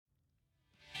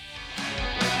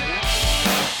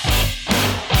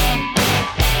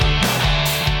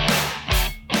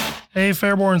Hey,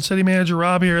 Fairborn City Manager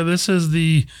Rob here. This is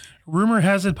the Rumor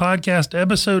Has It podcast,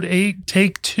 episode 8,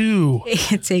 take 2.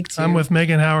 Take 2. I'm with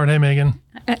Megan Howard. Hey, Megan.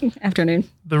 Afternoon.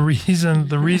 The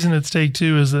reason it's take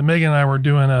 2 is that Megan and I were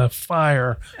doing a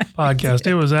fire podcast.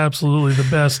 It was absolutely the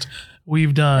best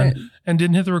we've done and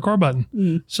didn't hit the record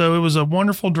button. So it was a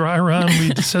wonderful dry run.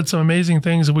 We said some amazing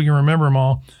things if we can remember them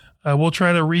all. We'll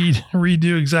try to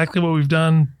redo exactly what we've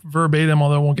done verbatim,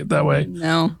 although it won't get that way.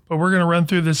 No. But we're going to run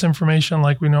through this information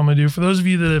like we normally do. For those of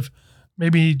you that have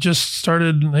maybe just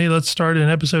started, hey, let's start in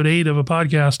episode 8 of a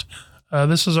podcast.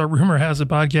 This is our Rumor Has It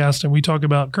podcast, and we talk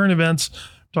about current events,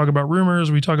 talk about rumors,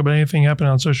 we talk about anything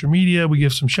happening on social media. We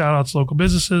give some shout outs to local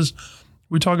businesses.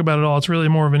 We talk about it all. It's really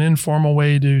more of an informal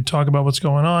way to talk about what's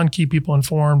going on, keep people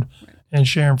informed, and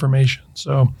share information.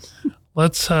 So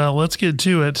let's get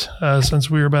to it since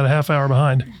we were about a half hour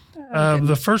behind.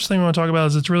 The first thing we want to talk about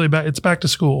is it's back to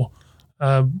school.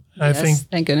 I think,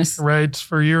 thank goodness. Right,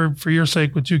 for your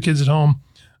sake with 2 kids at home.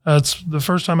 It's the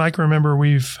first time I can remember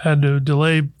we've had to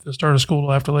delay the start of school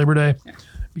till after Labor Day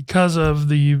because of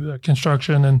the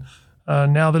construction. And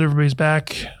now that everybody's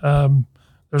back,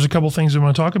 there's a couple things we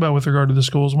want to talk about with regard to the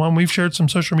schools. One, we've shared some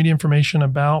social media information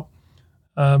about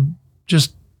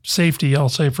just safety, I'll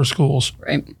say, for schools.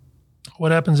 Right.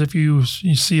 What happens if you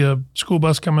see a school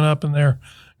bus coming up and they're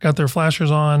got their flashers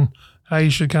on, how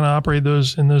you should kind of operate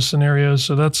those in those scenarios.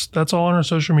 So that's all on our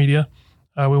social media.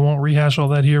 We won't rehash all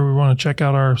that here. We want to check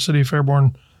out our City of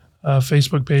Fairborn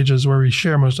Facebook pages where we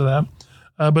share most of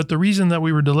that. But the reason that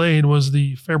we were delayed was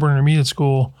the Fairborn Intermediate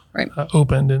School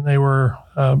opened, and they were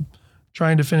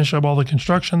trying to finish up all the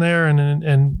construction there.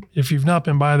 And if you've not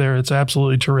been by there, it's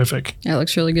absolutely terrific. Yeah, it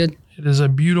looks really good. It is a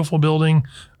beautiful building.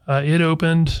 It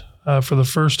opened for the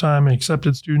first time and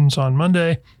accepted students on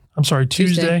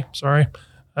Tuesday.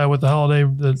 With the holiday,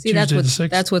 Tuesday the 6th.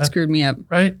 That's what screwed me up.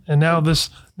 Right. And now this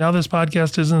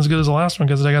podcast isn't as good as the last one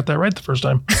because I got that right the first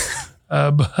time.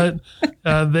 But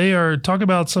they are talk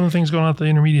about some of the things going on at the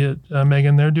intermediate,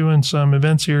 Megan. They're doing some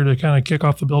events here to kind of kick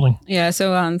off the building. Yeah.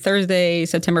 So on Thursday,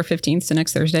 September 15th, so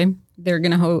next Thursday, they're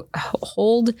going to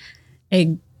hold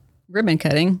a ribbon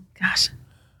cutting. Gosh.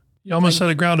 You almost said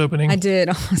a ground opening. I did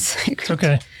almost say it's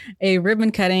okay. A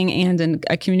ribbon cutting and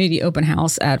a community open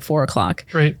house at 4:00.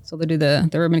 Great. So they do the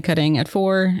ribbon cutting at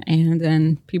 4, and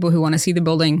then people who want to see the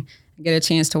building and get a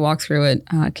chance to walk through it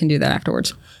can do that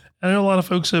afterwards. I know a lot of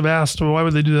folks have asked, well, why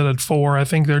would they do that at 4? I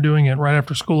think they're doing it right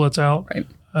after school lets out, right?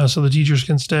 So the teachers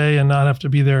can stay and not have to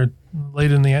be there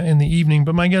late in the evening.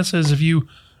 But my guess is if you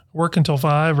work until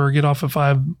 5 or get off at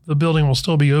 5, the building will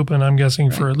still be open, I'm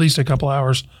guessing, for at least a couple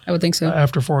hours. I would think so.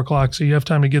 After 4:00. So you have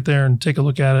time to get there and take a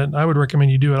look at it. I would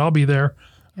recommend you do it. I'll be there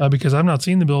because I've not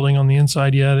seen the building on the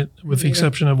inside yet, with the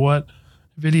exception of what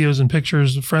videos and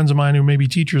pictures friends of mine who may be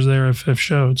teachers there have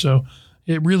showed. So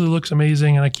it really looks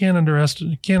amazing. And I can't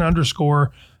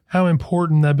underscore how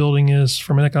important that building is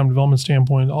from an economic development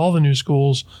standpoint. All the new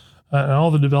schools and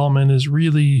all the development is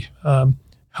really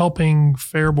helping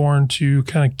Fairborn to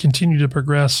kind of continue to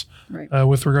progress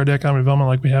with regard to economic development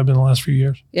like we have been the last few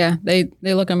years. Yeah, they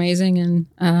look amazing. And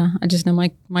I just know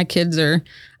my kids are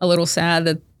a little sad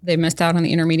that they missed out on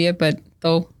the intermediate, but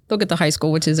they'll get the high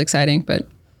school, which is exciting. But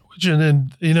and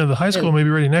then, the high school may be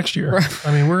ready next year. Right.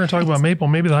 I mean, we're going to talk about Maple.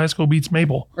 Maybe the high school beats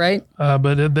Maple. Right.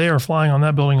 But they are flying on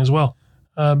that building as well.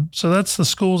 So that's the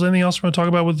schools. Anything else you want to talk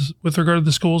about with regard to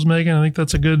the schools, Megan? I think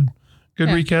that's a good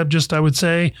recap. Just, I would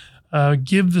say,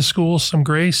 give the schools some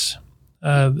grace.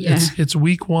 It's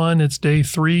week 1. It's day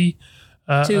 3.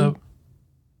 2.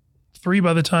 3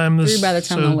 by the time this. 3 by the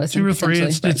time they'll listen. 2 or 3.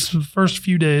 It's the first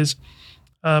few days.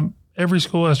 Every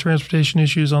school has transportation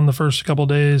issues on the first couple of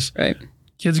days. Right.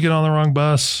 Kids get on the wrong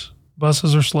bus.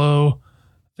 Buses are slow.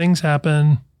 Things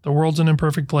happen. The world's an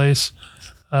imperfect place.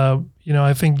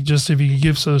 I think just if you could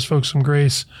give those folks some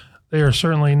grace, they are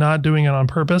certainly not doing it on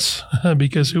purpose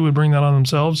because who would bring that on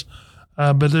themselves?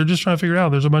 But they're just trying to figure it out.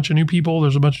 There's a bunch of new people.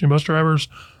 There's a bunch of new bus drivers.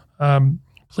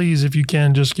 Please, if you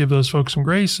can, just give those folks some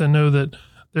grace and know that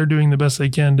they're doing the best they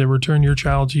can to return your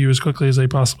child to you as quickly as they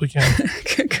possibly can.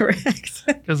 Correct.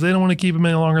 Because they don't want to keep them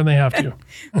any longer than they have to.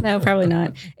 No, probably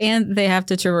not. And they have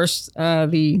to traverse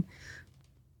the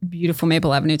beautiful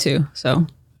Maple Avenue too. So.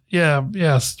 Yeah.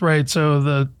 Yes. Right.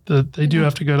 So they do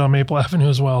have to go down Maple Avenue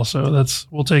as well. So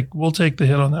we'll take the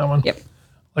hit on that one. Yep.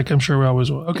 Like I'm sure we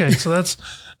always will. Okay. So that's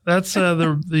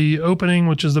the opening,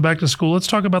 which is the back to school. Let's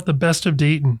talk about the best of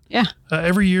Dayton. Yeah.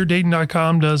 Every year,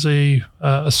 Dayton.com does a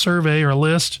survey or a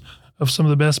list of some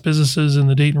of the best businesses in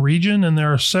the Dayton region, and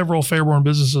there are several Fairborn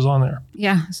businesses on there.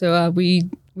 Yeah. So we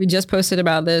just posted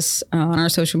about this on our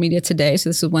social media today. So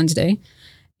this is Wednesday,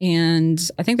 and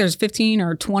I think there's 15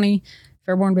 or 20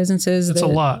 Fairborn businesses. It's a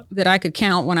lot that I could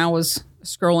count when I was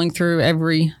scrolling through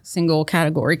every single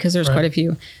category, because there's quite a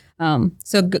few.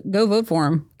 So go vote for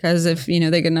them, because if they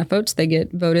get enough votes, they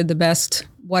get voted the best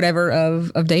whatever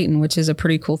of Dayton, which is a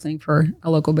pretty cool thing for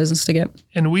a local business to get.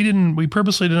 And we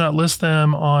purposely did not list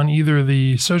them on either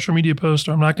the social media post,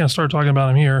 or I'm not going to start talking about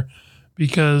them here,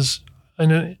 because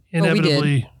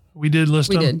inevitably we did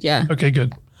list them. We did, yeah. Okay,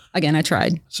 good. Again, I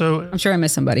tried. So I'm sure I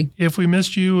missed somebody. If we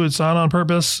missed you, it's not on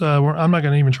purpose. I'm not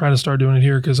going to even try to start doing it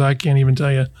here, because I can't even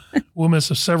tell you. We'll miss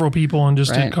several people, and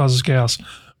just it causes chaos.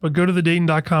 But go to the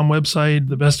Dayton.com website,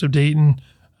 the Best of Dayton.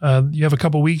 You have a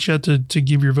couple weeks yet to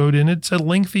give your vote in. It's a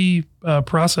lengthy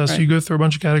process. You go through a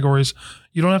bunch of categories.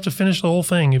 You don't have to finish the whole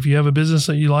thing. If you have a business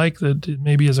that you like, that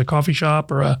maybe is a coffee shop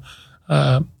or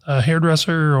a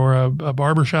hairdresser or a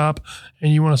barber shop,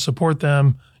 and you want to support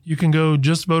them, you can go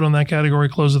just vote on that category,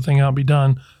 close the thing out, be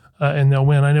done, and they'll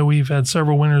win. I know we've had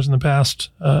several winners in the past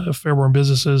of Fairborn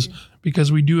businesses,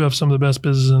 because we do have some of the best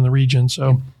businesses in the region.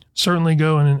 So certainly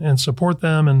go and support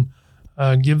them,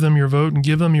 and give them your vote, and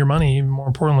give them your money. Even more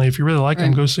importantly, if you really like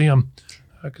them, go see them,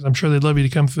 because I'm sure they'd love you to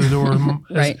come through the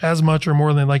door as much or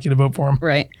more than they'd like you to vote for them.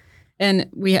 Right. And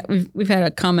we've had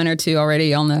a comment or two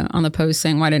already on the post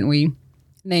saying, why didn't we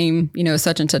name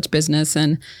such and such business?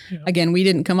 And again, we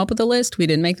didn't come up with a list. We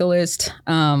didn't make the list.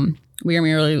 We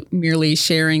are merely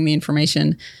sharing the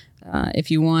information. If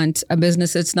you want a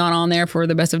business that's not on there for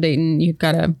the Best of Dayton, you've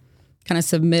got to kind of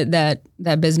submit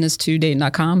that business to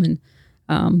Dayton.com,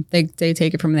 and they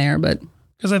take it from there. But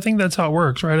because I think that's how it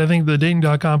works, right? I think the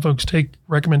Dayton.com folks take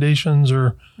recommendations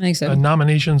or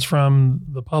nominations from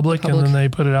the public, and then they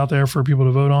put it out there for people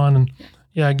to vote on. And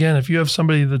again, if you have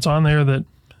somebody that's on there that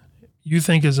you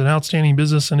think is an outstanding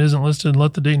business and isn't listed,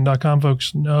 let the Dayton.com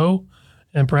folks know,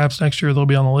 and perhaps next year they'll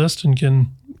be on the list and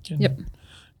can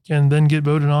then get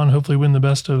voted on, hopefully win the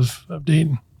Best of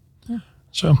Dayton. Yeah.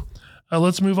 So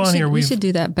let's move on here. We should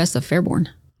do that Best of Fairborn.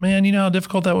 Man, you know how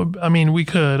difficult that would. I mean, we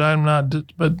could. I'm not,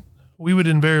 but we would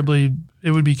invariably.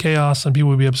 It would be chaos, and people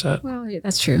would be upset. Well, yeah,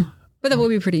 that's true, but that would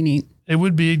be pretty neat. It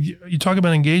would be. You talk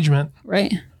about engagement,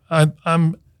 right?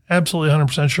 I'm absolutely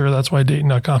 100% sure that's why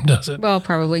Dayton.com does it. Well,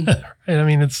 probably. And I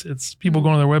mean, it's people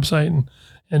going to their website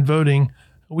and voting.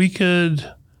 We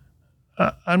could.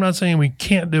 I'm not saying we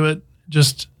can't do it.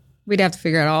 Just we'd have to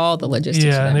figure out all the logistics.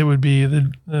 Yeah, and it would be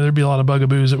there'd be a lot of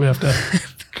bugaboos that we have to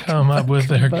come up with.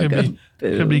 There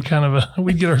could be kind of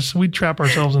we'd trap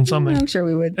ourselves in something. I'm sure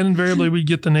we would. And invariably we'd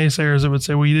get the naysayers that would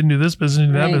say, well, you didn't do this business,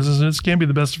 you did that business, and this can't be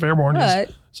the Best of Fairborn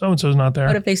because so-and-so's not there.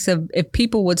 But if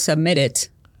people would submit it,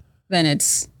 then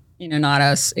it's, not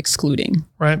us excluding.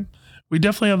 Right. We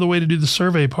definitely have the way to do the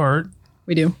survey part.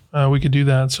 We do. We could do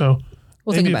that. So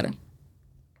we'll think about it.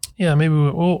 Yeah, maybe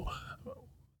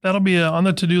that'll be on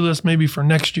the to-do list maybe for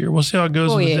next year. We'll see how it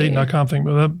goes with the Dayton.com thing,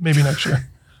 but maybe next year.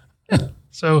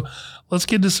 So let's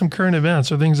get to some current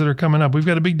events or things that are coming up. We've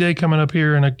got a big day coming up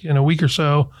here in a week or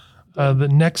so. The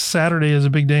next Saturday is a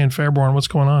big day in Fairborn. What's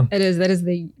going on? It is. That is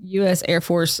the U.S. Air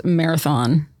Force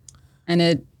Marathon. And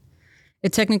it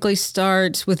technically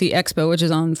starts with the expo, which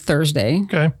is on Thursday.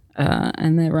 Okay.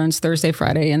 And then it runs Thursday,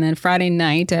 Friday. And then Friday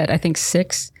night at, I think,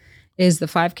 6 is the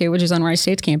 5K, which is on Rice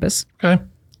State's campus. Okay.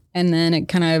 And then it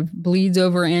kind of bleeds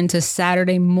over into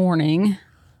Saturday morning.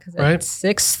 Because at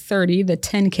 6:30, the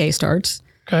 10K starts.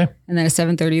 Okay. And then at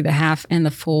 7:30, the half and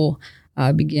the full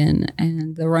begin.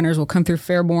 And the runners will come through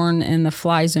Fairborn in the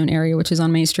Fly Zone area, which is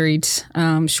on Main Street,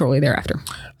 shortly thereafter.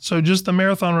 So just the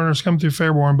marathon runners come through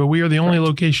Fairborn, but we are the only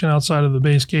location outside of the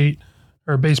base gate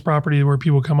or base property where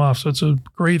people come off. So it's a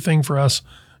great thing for us.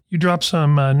 You dropped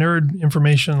some nerd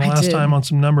information last time on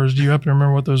some numbers. Do you happen to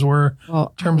remember what those were?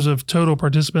 Well, in terms of total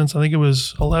participants, I think it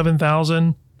was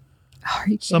 11,000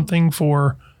 something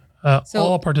for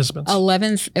all participants.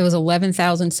 It was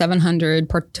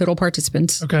 11,700 total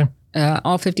participants. Okay.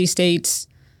 All 50 states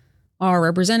are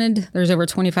represented. There's over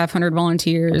 2,500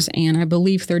 volunteers and I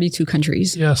believe 32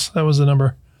 countries. Yes, that was the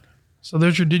number. So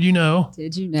there's your did you know?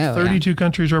 32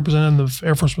 countries represented in the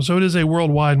Air Force. So it is a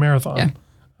worldwide marathon.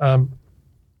 Yeah.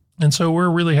 And so we're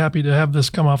really happy to have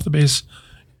this come off the base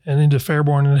and into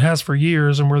Fairborn, and it has for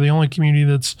years, and we're the only community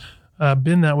that's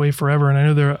been that way forever. And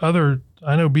I know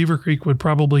I know Beaver Creek would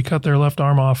probably cut their left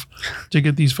arm off to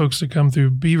get these folks to come through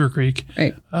Beaver Creek.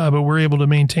 Right. But we're able to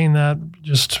maintain that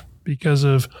just because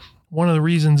of one of the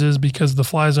reasons is because the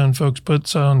Fly Zone folks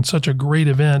puts on such a great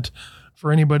event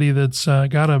for anybody that's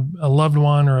got a loved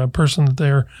one or a person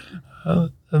that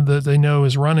that they know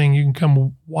is running. You can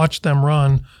come watch them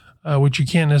run, which you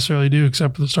can't necessarily do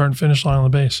except for the start and finish line on the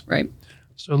base. Right.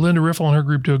 So Linda Riffle and her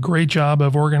group do a great job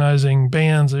of organizing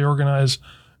bands. They organize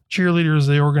cheerleaders.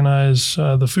 They organize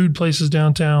the food places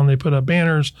downtown. They put up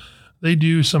banners. they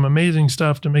do some amazing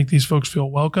stuff to make these folks feel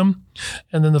welcome.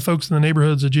 And then the folks in the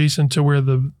neighborhoods adjacent to where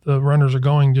the runners are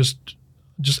going just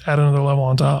add another level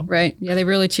on top. Right. Yeah, they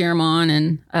really cheer them on.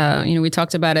 And, we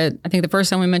talked about it, I think the first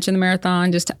time we mentioned the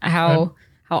marathon, just how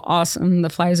awesome the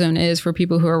Fly Zone is for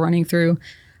people who are running through.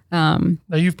 Now,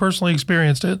 you've personally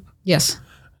experienced it. Yes.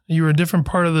 You were a different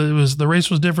part of the race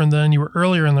was different then. You were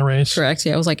earlier in the race. Correct.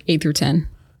 Yeah, it was like 8 through 10.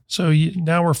 So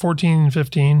now we're 14 and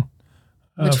 15.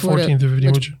 14 through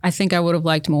 15. Which I think I would have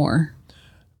liked more.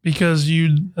 Because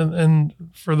and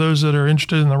for those that are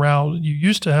interested in the route, you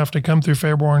used to have to come through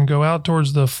Fairborn, go out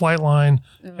towards the flight line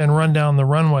and run down the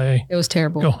runway. It was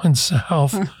terrible. Going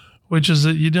south, which is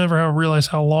that you never realize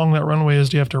how long that runway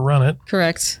is. You have to run it.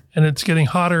 Correct. And it's getting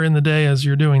hotter in the day as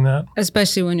you're doing that.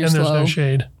 Especially when you're slow. And there's no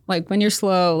shade. Like when you're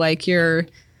slow, I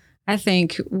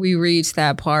think we reached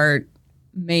that part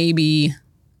maybe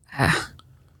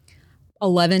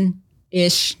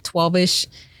 11-ish, 12-ish.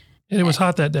 And it was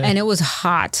hot that day. And it was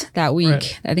hot that week.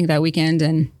 Right. I think that weekend,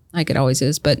 and like it always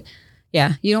is. But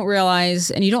yeah, you don't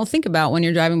realize, and you don't think about when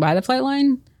you're driving by the flight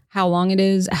line, how long it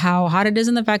is, how hot it is,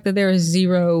 and the fact that there is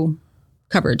zero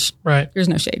coverage. Right. There's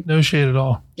no shade. No shade at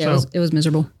all. Yeah, so, it was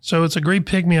miserable. So it's a great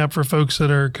pick-me-up for folks that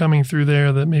are coming through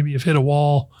there that maybe have hit a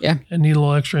wall and need a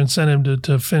little extra incentive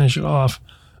to finish it off.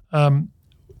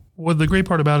 What the great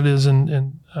part about it is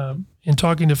in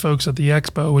talking to folks at the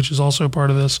Expo, which is also part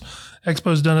of this,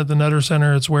 Expo's done at the Nutter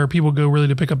Center. It's where people go really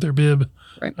to pick up their bib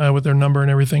with their number and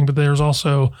everything. But there's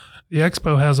also, the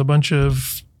Expo has a bunch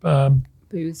of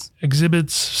booths,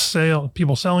 exhibits,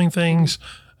 people selling things.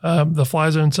 The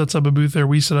Fly Zone sets up a booth there.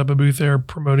 We set up a booth there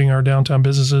promoting our downtown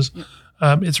businesses.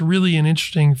 Yep. It's really an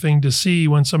interesting thing to see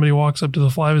when somebody walks up to the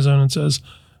Fly Zone and says,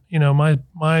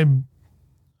 my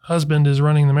husband is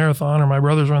running the marathon, or my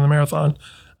brother's running the marathon.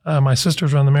 My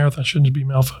sister's running the marathon. Shouldn't be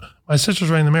Malfa. My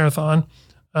sister's running the marathon.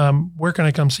 Where can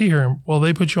I come see her? Well,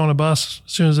 they put you on a bus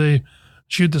as soon as they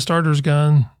shoot the starter's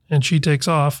gun and she takes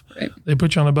off. Right. They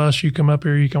put you on a bus. You come up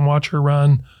here. You can watch her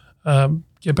run,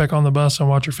 get back on the bus and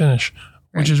watch her finish,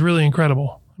 which is really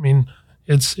incredible. I mean,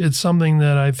 it's something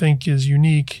that I think is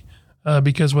unique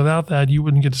because without that, you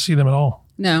wouldn't get to see them at all.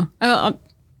 No.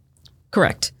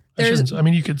 Correct.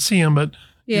 You could see them, but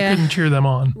you couldn't cheer them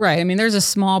on. Right. I mean, there's a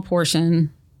small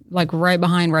portion, like right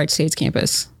behind Wright State's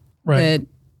campus, that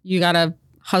you got to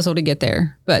hustle to get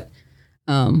there. But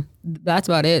that's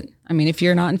about it. I mean, if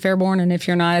you're not in Fairborn and if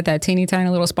you're not at that teeny tiny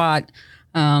little spot,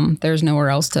 there's nowhere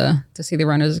else to see the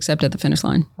runners except at the finish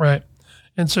line. Right.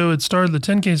 And so the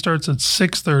 10K starts at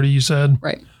 6:30, you said.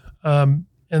 Right. And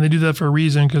they do that for a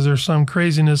reason, because there's some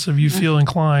craziness. If you feel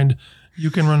inclined, you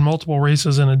can run multiple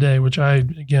races in a day, which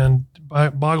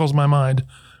boggles my mind.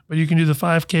 But you can do the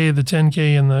 5K, the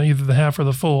 10K, and either the half or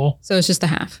the full. So it's just the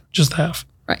half. Just half.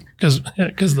 Right.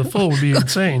 Because the full would be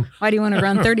insane. Why do you want to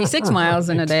run 36 miles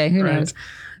in a day? Who knows?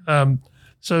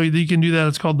 So you can do that.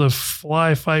 It's called the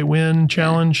Fly, Fight, Win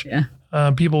Challenge.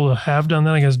 Yeah. People have done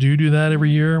that, I guess, do that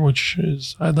every year, which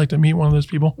is, I'd like to meet one of those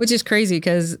people. Which is crazy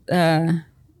because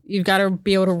you've got to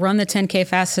be able to run the 10K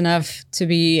fast enough to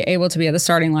be able to be at the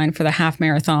starting line for the half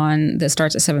marathon that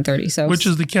starts at 7:30. So, which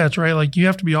is the catch, right? Like you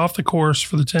have to be off the course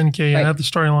for the 10K and at the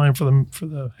starting line for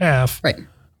the half,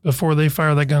 before they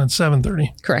fire that gun at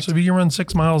 7:30. Correct. So if you can run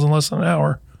 6 miles in less than an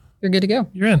hour, you're good to go.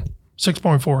 You're in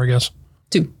 6.4, I guess.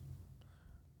 2.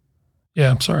 Yeah,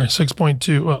 I'm sorry,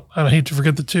 6.2. Well, I hate to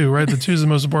forget the 2, right? The 2 is the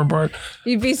most important part.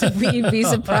 You'd be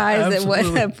surprised at what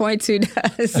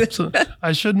 0.2 does. Absolutely.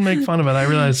 I shouldn't make fun of it. I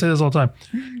realize I say this all the time.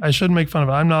 I shouldn't make fun of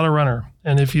it. I'm not a runner.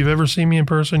 And if you've ever seen me in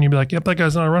person, you'd be like, yep, that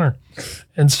guy's not a runner.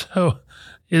 And so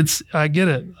I get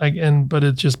it. But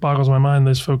it just boggles my mind.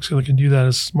 Those folks who can do that,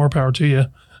 is more power to you.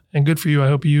 And good for you. I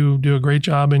hope you do a great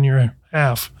job in your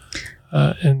half.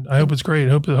 And I hope it's great.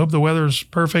 I hope the weather's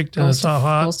perfect and it's not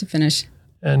hot. Goals to finish.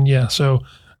 And so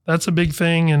that's a big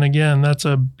thing. And again, that's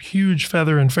a huge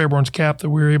feather in Fairborn's cap that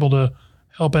we're able to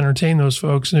help entertain those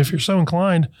folks. And if you're so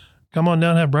inclined, come on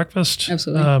down, have breakfast.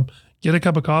 Absolutely. Get a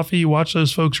cup of coffee, watch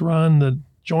those folks run,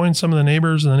 join some of the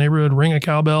neighbors in the neighborhood, ring a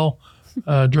cowbell,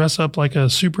 dress up like a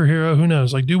superhero. Who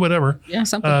knows? Like do whatever. Yeah,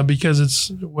 something. Because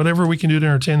it's whatever we can do to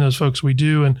entertain those folks, we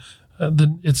do. And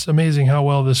it's amazing how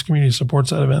well this community supports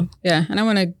that event. Yeah. And I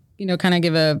want to, kind of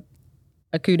give a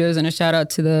kudos and a shout out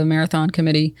to the marathon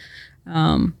committee.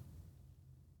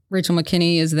 Rachel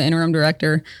McKinney is the interim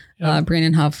director. Yep.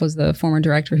 Brandon Huff was the former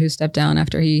director who stepped down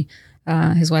after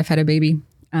his wife had a baby,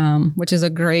 which is a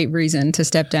great reason to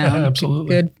step down. Yeah,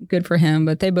 absolutely. Good for him.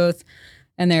 But they both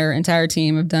and their entire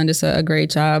team have done just a great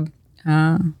job,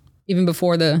 even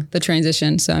before the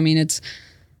transition. So, I mean, it's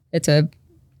a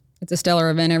stellar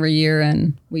event every year,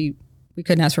 and we we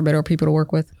couldn't ask for better people to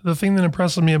work with. The thing that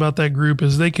impresses me about that group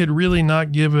is they could really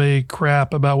not give a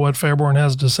crap about what Fairborn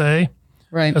has to say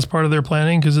Right. as part of their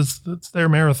planning because it's their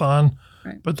marathon.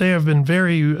 Right. But they have been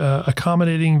very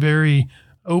accommodating, very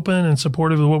open and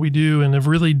supportive of what we do, and have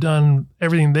really done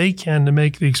everything they can to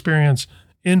make the experience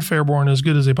in Fairborn as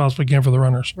good as they possibly can for the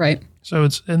runners. Right. So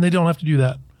and they don't have to do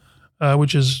that,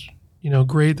 which is,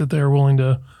 great that they're willing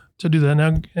to do that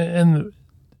now. And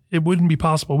it wouldn't be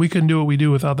possible. We couldn't do what we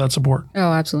do without that support.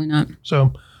 Oh, absolutely not.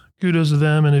 So kudos to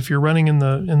them. And if you're running in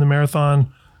the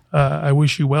marathon, I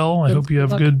wish you well. I hope you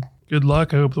have good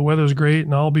luck. I hope the weather's great,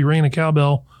 and I'll be ringing a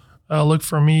cowbell. Look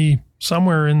for me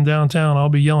somewhere in downtown. I'll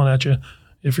be yelling at you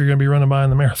if you're going to be running by in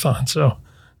the marathon. So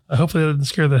hopefully that doesn't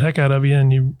scare the heck out of you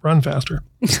and you run faster.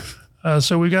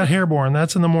 So we got Hairborn.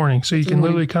 That's in the morning. So you can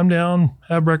literally come down,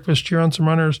 have breakfast, cheer on some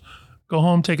runners, go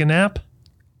home, take a nap.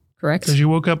 Correct. Because you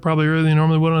woke up probably earlier than you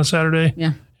normally would on a Saturday.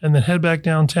 Yeah. And then head back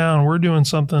downtown. We're doing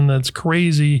something that's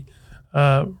crazy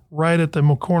right at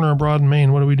the corner of Broad and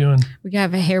Main. What are we doing? We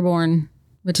have a Hairborn,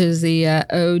 which is the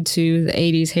ode to the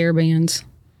 80s hair bands.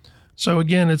 So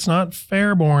again, it's not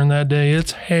Fairborn that day.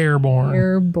 It's Hairborn.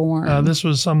 Hairborn. This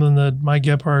was something that Mike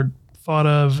Gephardt thought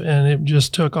of, and it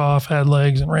just took off, had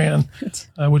legs, and ran,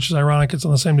 which is ironic. It's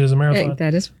on the same day as the marathon.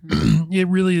 That is. It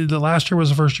really, the last year was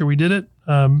the first year we did it,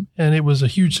 and it was a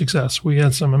huge success. We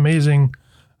had some amazing,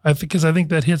 I think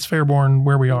that hits Fairborn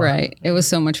where we are. Right. It was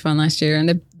so much fun last year.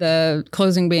 And the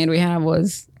closing band we had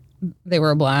they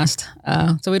were a blast.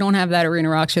 So we don't have that Arena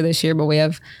Rock show this year, but we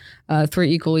have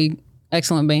 3 equally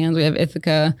excellent bands. We have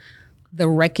Ithaca, the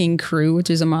Wrecking Crew, which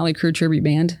is a Motley Crue tribute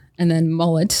band, and then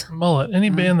Mullet. Any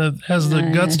band that has the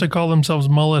guts to call themselves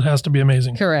Mullet has to be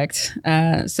amazing. Correct.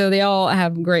 So they all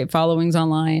have great followings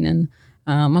online, and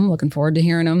I'm looking forward to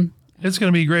hearing them. It's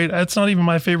going to be great. It's not even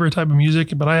my favorite type of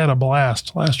music, but I had a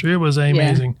blast last year. It was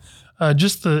amazing.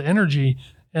 Just the energy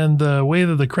and the way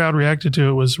that the crowd reacted to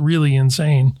it was really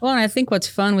insane. Well, and I think what's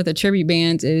fun with a tribute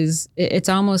band is it's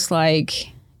almost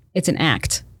like it's an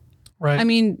act. Right. I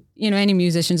mean, any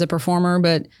musician's a performer,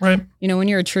 but right. When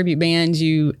you're a tribute band,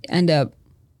 you end up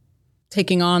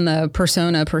taking on the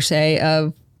persona per se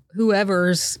of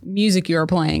whoever's music you're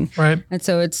playing. Right. And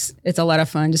so it's a lot of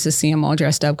fun just to see them all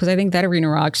dressed up, because I think that Arena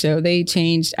Rock show, they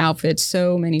changed outfits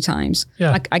so many times.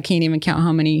 Yeah. I can't even count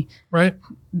how many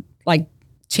like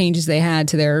changes they had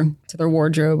to their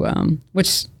wardrobe,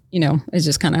 which is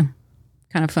just kind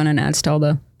of fun and adds to all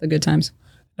the good times.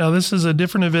 Now, this is a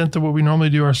different event than what we normally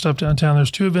do our stuff downtown.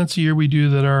 There's 2 events a year we do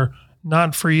that are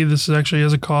not free. This is actually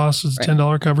has a cost. It's a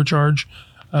 $10 cover charge.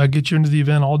 Get you into the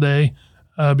event all day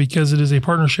because it is a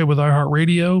partnership with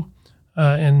iHeartRadio,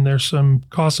 and there's some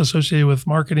costs associated with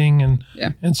marketing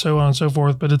and so on and so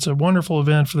forth. But it's a wonderful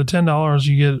event. For the $10,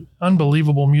 you get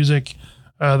unbelievable music.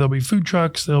 There'll be food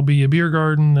trucks. There'll be a beer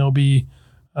garden. There'll be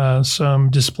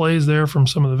some displays there from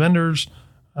some of the vendors.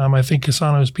 I think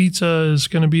Casano's Pizza is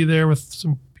going to be there with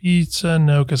some pizza.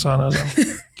 No, Casano's.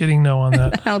 I'm getting no on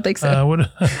that. I don't think so.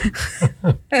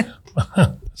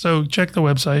 So check the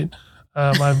website.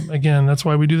 Again, that's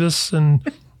why we do this, and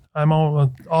I'm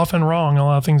often wrong on a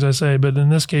lot of things I say, but in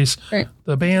this case,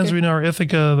 the bands we know are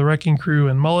Ithaca, the Wrecking Crew,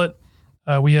 and Mullet.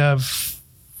 We have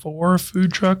 4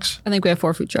 food trucks. I think we have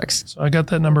 4 food trucks. So I got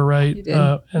that number right. You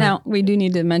did. Now we do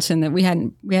need to mention that we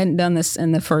hadn't done this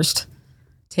in the first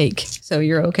take, so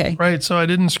you're okay. Right. So I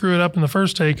didn't screw it up in the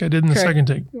first take. I did in the second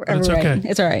take. But it's okay.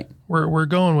 It's all right. We're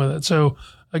going with it. So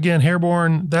again,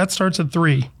 Hairborn, that starts at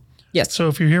 3. Yes. So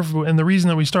if you're here and the reason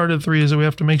that we started at 3 is that we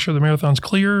have to make sure the marathon's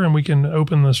clear and we can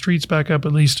open the streets back up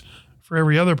at least for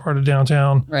every other part of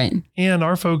downtown. Right. And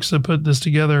our folks that put this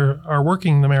together are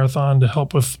working the marathon to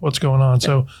help with what's going on. Yep.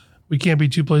 So we can't be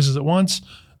 2 places at once.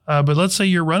 But let's say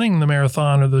you're running the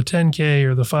marathon or the 10K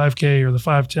or the 5K or the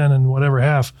 5:10 and whatever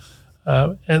half.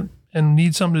 And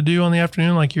need something to do on the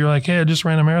afternoon, like you're like, hey, I just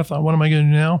ran a marathon. What am I going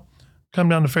to do now? Come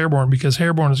down to Fairborn, because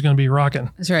Hairborn is going to be rocking.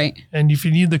 That's right. And if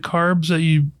you need the carbs that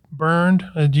you burned,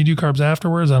 do you do carbs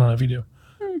afterwards? I don't know if you do.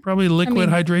 Probably liquid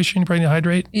hydration. You probably need to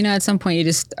hydrate. At some point you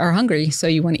just are hungry, so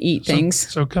you want to eat things.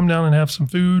 So come down and have some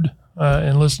food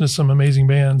and listen to some amazing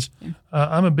bands. Yeah.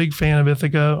 I'm a big fan of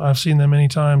Ithaca. I've seen them many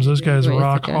times. Those guys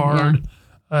rock hard.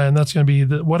 Yeah. And that's going to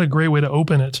be what a great way to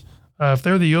open it. If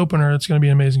they're the opener, it's going to be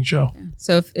an amazing show.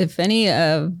 So if any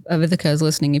of Ithaca is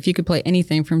listening, if you could play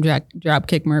anything from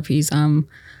Dropkick Murphys, I'm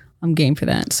game for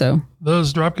that. So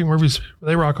those Dropkick Murphys,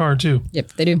 they rock hard too.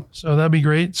 Yep, they do. So that'd be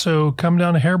great. So come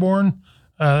down to Hairborn.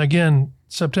 Again,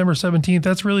 September 17th.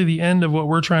 That's really the end of what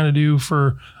we're trying to do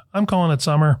I'm calling it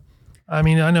summer. I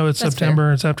mean, I know it's That's September.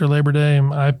 Fair. It's after Labor Day.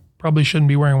 And I probably shouldn't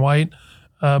be wearing white,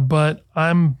 but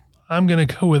I'm going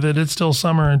to go with it. It's still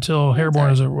summer until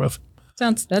Hairborn is over with.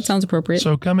 That sounds appropriate.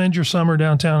 So come end your summer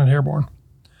downtown in Hairborn.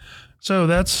 So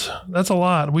that's a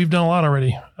lot. We've done a lot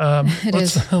already.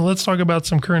 Let's talk about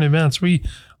some current events.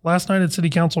 Last night at City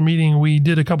Council meeting, we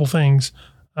did a couple things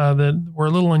that were a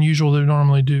little unusual that we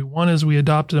normally do. One is we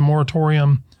adopted a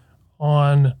moratorium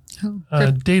on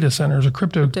data centers or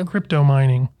crypto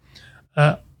mining.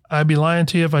 I'd be lying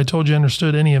to you if I told you I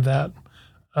understood any of that.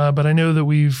 But I know that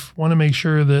want to make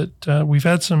sure that we've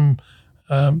had some,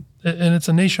 and it's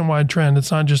a nationwide trend.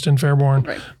 It's not just in Fairborn.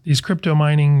 Right. These crypto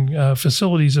mining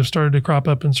facilities have started to crop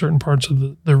up in certain parts of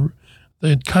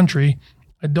the country.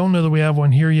 I don't know that we have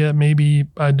one here yet. Maybe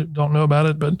I don't know about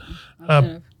it, but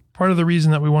part of the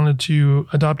reason that we wanted to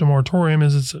adopt a moratorium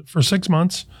is it's for 6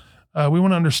 months. We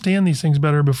want to understand these things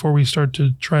better before we start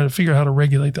to try to figure out how to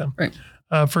regulate them. Right.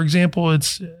 For example,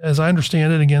 it's, as I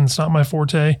understand it, again, it's not my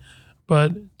forte,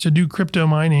 but to do crypto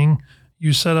mining,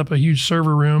 you set up a huge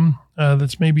server room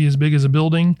that's maybe as big as a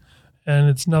building, and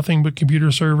it's nothing but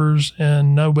computer servers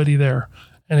and nobody there.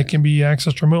 And it can be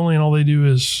accessed remotely, and all they do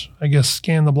is, I guess,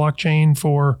 scan the blockchain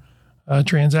for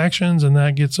transactions, and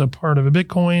that gets a part of a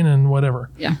Bitcoin and whatever.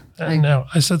 Yeah. And now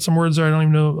I said some words there. I don't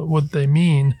even know what they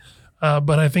mean,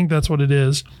 but I think that's what it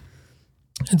is.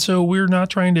 And so we're not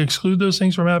trying to exclude those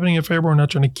things from happening at Fairborn. We're not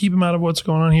trying to keep them out of what's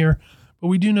going on here. But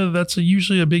we do know that that's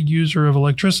usually a big user of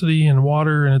electricity and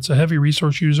water, and it's a heavy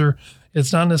resource user.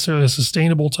 It's not necessarily a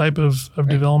sustainable type of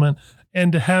development.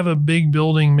 And to have a big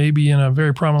building, maybe in a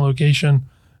very prominent location,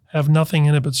 have nothing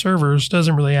in it but servers,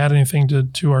 doesn't really add anything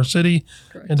to our city.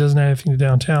 Correct. And doesn't add anything to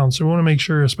downtown. So we want to make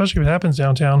sure, especially if it happens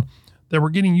downtown, that we're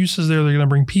getting uses there. They're going to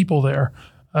bring people there.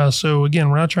 So again,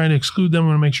 we're not trying to exclude them. We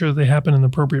want to make sure that they happen in the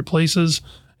appropriate places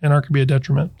and aren't going to be a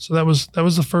detriment. So that was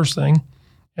the first thing.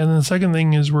 And then the second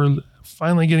thing is we're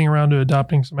finally getting around to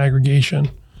adopting some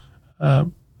aggregation.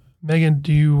 Megan,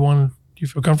 do you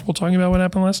feel comfortable talking about what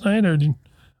happened last night, or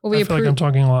I feel like I'm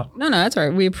talking a lot? No, that's all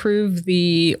right. We approved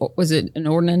was it an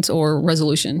ordinance or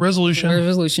resolution?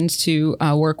 Resolutions to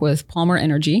work with Palmer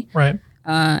Energy. Right.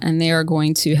 And they are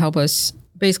going to help us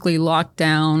basically lock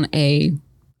down a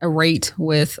rate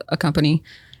with a company.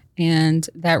 And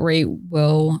that rate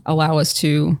will allow us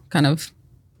to kind of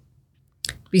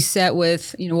be set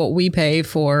with, what we pay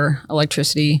for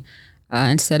electricity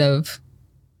instead of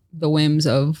the whims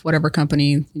of whatever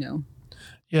company,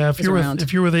 Yeah, if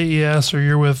you're with AES or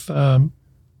you're with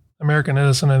American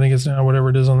Edison, I think it's now, whatever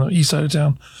it is on the east side of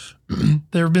town,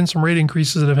 there have been some rate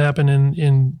increases that have happened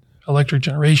in electric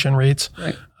generation rates.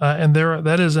 Right. And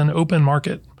that is an open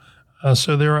market.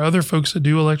 So there are other folks that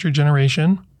do electric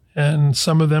generation, and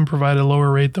some of them provide a lower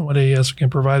rate than what AES can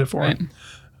provide it for. Right.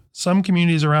 Some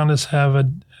communities around us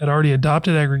had already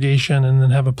adopted aggregation and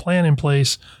then have a plan in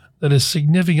place that is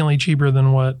significantly cheaper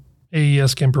than what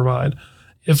AES can provide.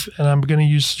 And I'm going to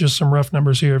use just some rough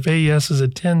numbers here. If AES is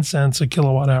at 10 cents a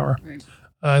kilowatt hour, Right.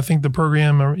 I think the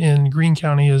program in Greene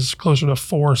County is closer to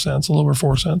 4 cents, a little over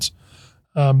 4 cents.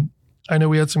 I know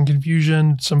we had some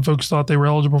confusion. Some folks thought they were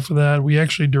eligible for that. We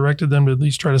actually directed them to at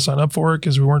least try to sign up for it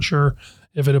because we weren't sure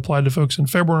if it applied to folks in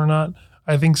Fairborn or not.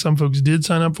 I think some folks did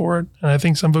sign up for it, and I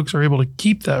think some folks are able to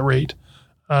keep that rate.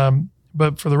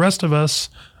 But for the rest of us,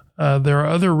 there are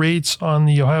other rates on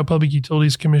the Ohio Public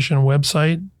Utilities Commission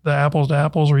website, the apples to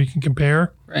apples, where you can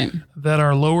compare, Right. that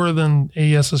are lower than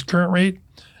AES's current rate.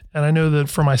 And I know that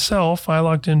for myself, I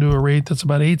locked into a rate that's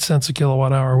about 8 cents a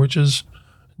kilowatt hour, which is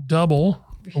double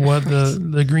what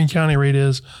the Greene County rate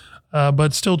is,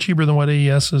 but still cheaper than what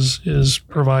AES is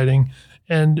providing.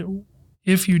 And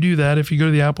if you do that, if you go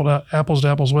to the apples to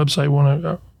apples website, want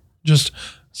to just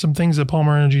some things that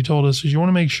Palmer Energy told us is you want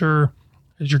to make sure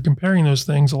as you're comparing those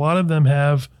things, a lot of them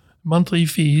have monthly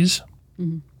fees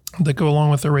that go along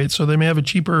with their rate. So they may have a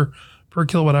cheaper per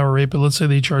kilowatt hour rate, but let's say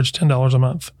they charge $10 a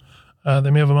month.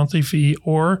 They may have a monthly fee,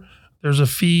 or there's a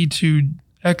fee to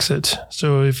exit.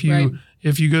 So if you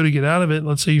go to get out of it,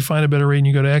 let's say you find a better rate and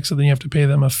you go to exit, then you have to pay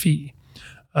them a fee.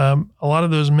 A lot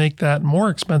of those make that more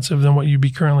expensive than what you'd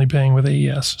be currently paying with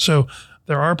AES. So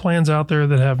there are plans out there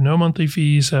that have no monthly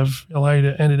fees, allow you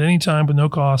to end at any time with no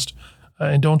cost,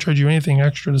 and don't charge you anything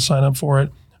extra to sign up for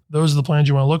it. Those are the plans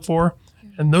you want to look for,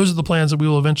 and those are the plans that we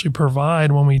will eventually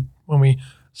provide when we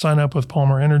sign up with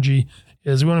Palmer Energy.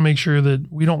 Is we want to make sure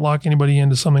that we don't lock anybody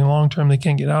into something long term they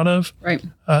can't get out of. Right.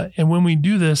 And when we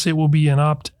do this, it will be an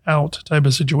opt out type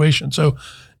of situation. So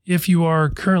if you are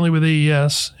currently with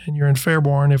AES and you're in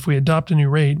Fairborn, if we adopt a new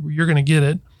rate, you're going to get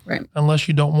it, Right. unless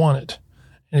you don't want it.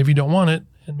 And if you don't want it,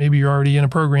 and maybe you're already in a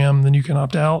program, then you can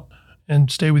opt out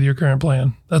and stay with your current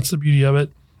plan. That's the beauty of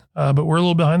it. But we're a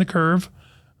little behind the curve.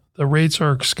 The rates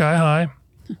are sky high.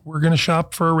 We're going to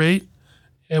shop for a rate.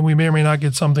 and we may or may not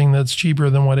get something that's cheaper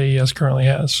than what AES currently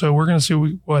has. So we're going to see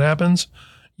what happens.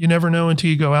 You never know until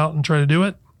you go out and try to do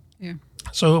it. Yeah.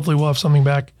 So hopefully we'll have something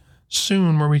back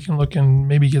soon where we can look and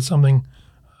maybe get something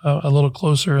a little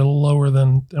closer, a little lower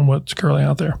than what's currently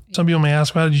out there. Some people may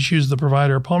ask, how did you choose the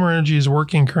provider? Palmer Energy is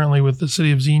working currently with the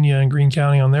city of Xenia and Greene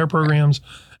County on their programs.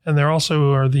 And there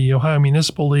also are the Ohio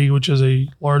Municipal League, which is a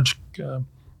large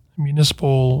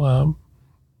municipal,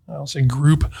 I'll say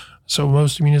group. So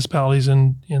most municipalities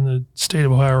in the state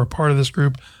of Ohio are part of this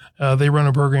group. They run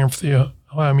a program for the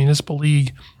Ohio Municipal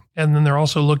League. And then they're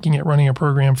also looking at running a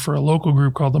program for a local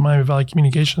group called the Miami Valley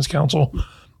Communications Council,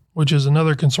 which is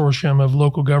another consortium of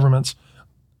local governments.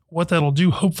 What that'll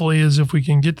do, hopefully, is if we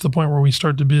can get to the point where we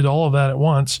start to bid all of that at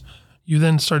once, you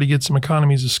then start to get some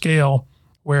economies of scale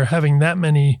where having that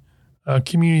many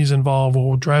communities involved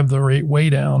will drive the rate way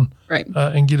down, right,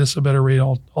 and get us a better rate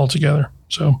altogether.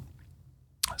 So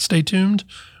stay tuned.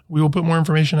 We will put more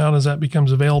information out as that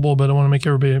becomes available, but I want to make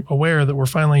everybody aware that we're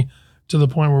finally to the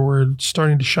point where we're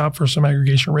starting to shop for some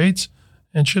aggregation rates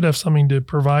and should have something to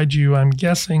provide you, I'm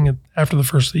guessing, after the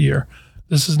first of the year.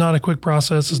 This is not a quick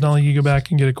process. It's not like you go back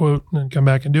and get a quote and then come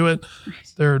back and do it.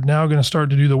 They're now going to start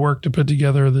to do the work to put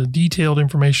together the detailed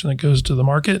information that goes to the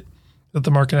market that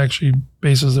the market actually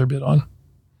bases their bid on.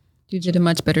 You did a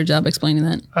much better job explaining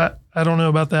that. I don't know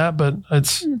about that, but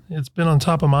it's been on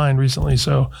top of mind recently.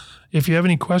 So if you have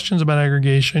any questions about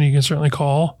aggregation, you can certainly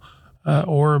call,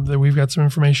 or we've got some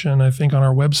information, I think, on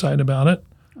our website about it.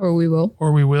 Or we will.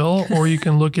 Or you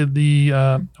can look at the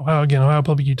Ohio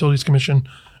Public Utilities Commission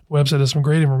website. Has some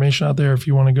great information out there if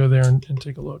you want to go there and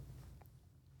take a look.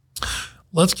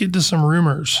 Let's get to some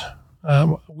rumors.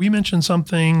 We mentioned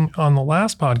something on the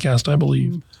last podcast, I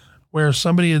believe, where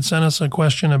somebody had sent us a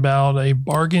question about a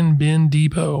bargain bin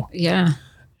depot. Yeah.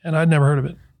 And I'd never heard of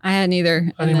it. I hadn't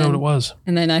either. I didn't even know what it was.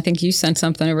 And then I think you sent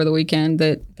something over the weekend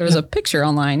that there was a picture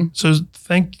online. So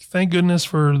thank goodness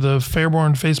for the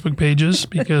Fairborn Facebook pages,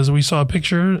 because we saw a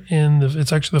picture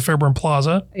it's actually the Fairborn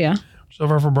Plaza. Yeah. It's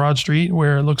over for Broad Street,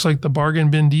 where it looks like the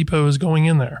bargain bin depot is going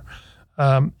in there.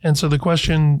 And so the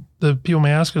question that people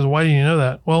may ask is, why do you know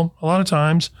that? Well, a lot of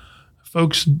times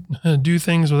folks do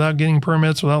things without getting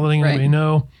permits, without letting anybody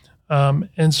know.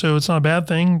 And so it's not a bad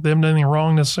thing. They haven't done anything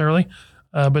wrong necessarily,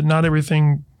 but not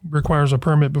everything requires a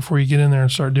permit before you get in there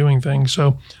and start doing things.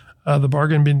 So the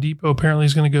bargain bin depot apparently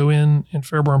is going to go in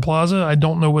Fairborn Plaza. I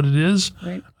don't know what it is.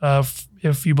 Right.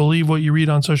 If you believe what you read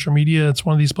on social media, it's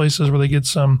one of these places where they get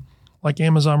some like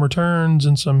Amazon returns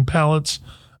and some pallets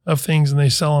of things and they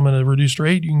sell them at a reduced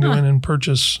rate. You can go in and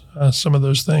purchase some of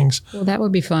those things. Well, that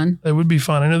would be fun. It would be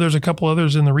fun. I know there's a couple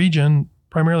others in the region,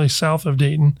 primarily south of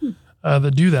Dayton,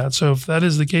 that do that. So if that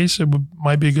is the case,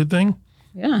 might be a good thing.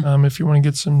 Yeah. If you want to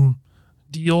get some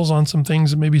deals on some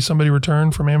things that maybe somebody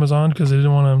returned from Amazon because they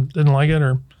didn't like it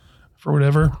or for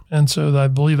whatever. And so I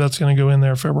believe that's going to go in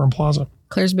there at Fairborn Plaza.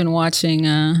 Claire's been watching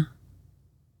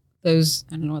those,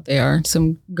 I don't know what they are,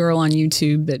 some girl on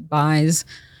YouTube that buys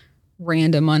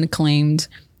random unclaimed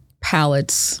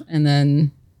pallets and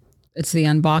then it's the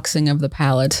unboxing of the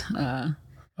pallet.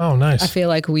 Oh, nice. I feel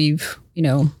like we've,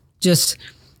 just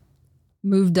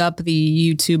moved up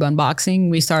the YouTube unboxing.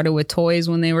 We started with toys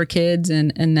when they were kids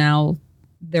and now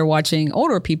they're watching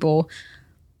older people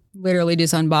literally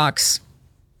just unbox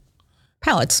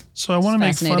pallets. So I want to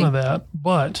make fun of that,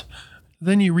 but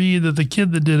then you read that the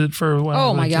kid that did it for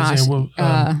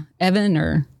Evan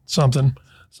or something,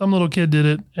 some little kid did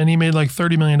it and he made like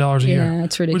 $30 million a year. Yeah,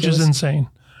 that's ridiculous. Which is insane,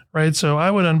 right? So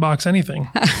I would unbox anything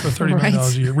for $30 million a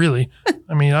year, really.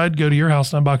 I mean, I'd go to your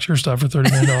house and unbox your stuff for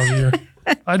 $30 million a year.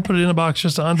 I'd put it in a box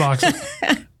just to unbox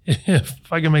it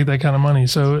if I can make that kind of money.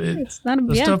 So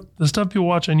the stuff people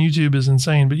watch on YouTube is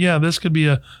insane. But yeah, this could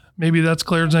be maybe that's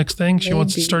Claire's next thing. She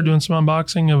wants to start doing some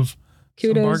unboxing of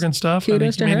some bargain stuff. I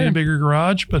think maybe a bigger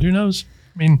garage, but who knows?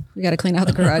 I mean, we got to clean out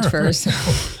the garage first.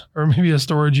 Or maybe a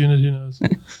storage unit, who knows?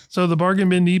 So the bargain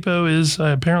bin depot is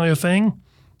apparently a thing.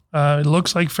 It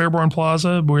looks like Fairborn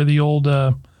Plaza, where the old,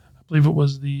 I believe it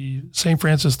was the St.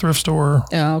 Francis thrift store.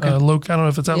 Oh, okay. I don't know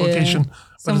if it's that location,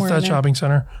 but it's that shopping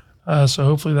center. So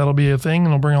hopefully that'll be a thing and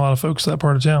it'll bring a lot of folks to that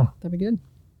part of town. That'd be good.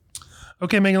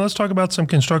 Okay, Megan, let's talk about some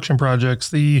construction projects.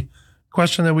 The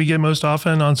question that we get most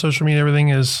often on social media, everything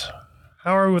is,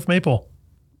 how are we with Maple?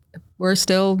 We're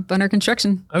still under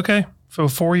construction. Okay. So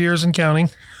 4 years and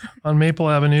counting on Maple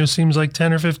Avenue. Seems like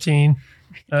 10 or 15,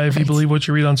 if you believe what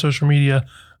you read on social media.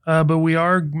 But we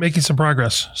are making some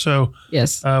progress. So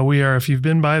yes, we are. If you've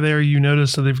been by there, you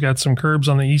notice that they've got some curbs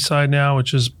on the east side now,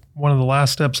 which is one of the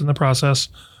last steps in the process.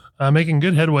 Making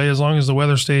good headway as long as the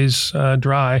weather stays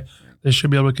dry. They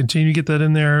should be able to continue to get that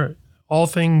in there. All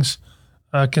things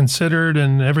considered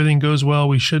and everything goes well,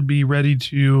 we should be ready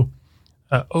to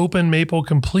open Maple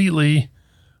completely,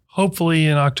 hopefully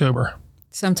in October.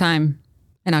 Sometime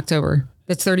in October.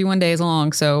 It's 31 days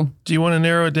long. So do you want to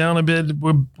narrow it down a bit?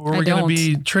 Were we going to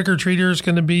be trick-or-treaters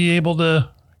going to be able to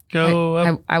go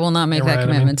up? I will not make that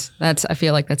commitment. I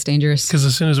feel like that's dangerous. Because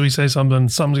as soon as we say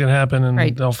something's going to happen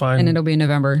and they'll find. And it'll be in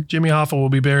November. Jimmy Hoffa will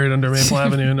be buried under Maple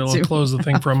Avenue and it'll close the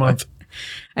thing for a month.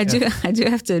 I do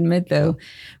have to admit though,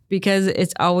 because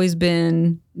it's always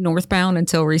been northbound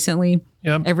until recently.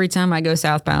 Yep. Every time I go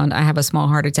southbound, I have a small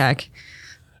heart attack.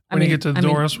 When you get to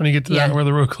Doris, when you get to that where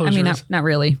the road closure is. Not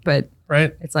really, but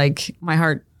right. It's like my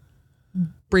heart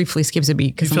briefly skips a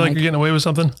beat. You feel like you're getting away with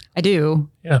something? I do.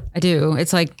 Yeah. I do.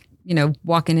 It's like,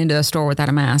 walking into a store without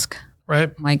a mask. Right.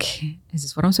 I'm like, is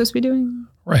this what I'm supposed to be doing?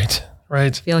 Right.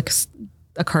 Right. I feel like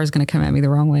a car is going to come at me the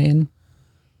wrong way. And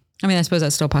I suppose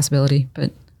that's still a possibility,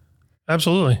 but.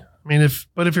 Absolutely. If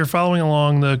you're following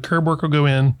along, the curb work will go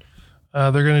in.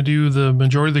 They're going to do the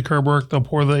majority of the curb work. They'll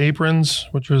pour the aprons,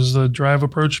 which was the drive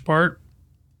approach part.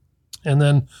 And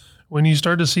then when you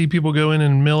start to see people go in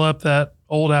and mill up that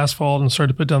old asphalt and start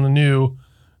to put down the new,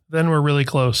 then we're really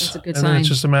close. That's a good sign. Then it's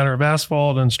just a matter of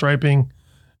asphalt and striping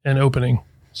and opening.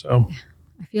 So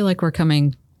I feel like we're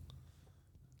coming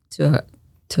to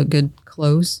a good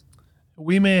close.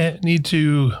 We may need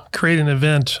to create an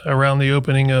event around the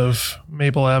opening of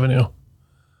Maple Avenue.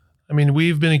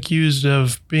 We've been accused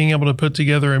of being able to put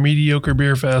together a mediocre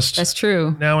beer fest. That's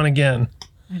true. Now and again.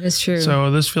 That is true.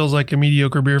 So this feels like a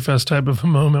mediocre beer fest type of a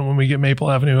moment when we get Maple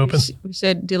Avenue open. We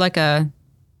should do like a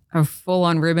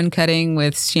full-on ribbon cutting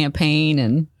with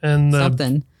champagne and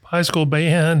something. High school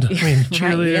band. Cheerleaders.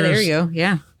 Right. Yeah, there you go.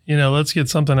 Yeah. Let's get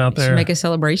something out there. Make a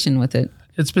celebration with it.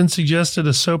 It's been suggested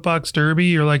a soapbox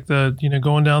derby or like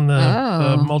going down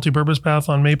the multi-purpose path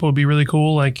on Maple would be really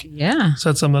cool.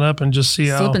 Set something up and just see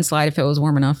how. Slip and slide if it was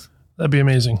warm enough. That'd be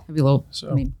amazing. It'd be a little,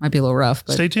 might be a little rough.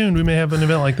 But stay tuned. We may have an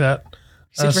event like that.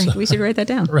 We should write that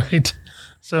down. Right.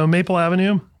 So Maple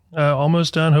Avenue,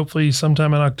 almost done. Hopefully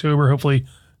sometime in October. Hopefully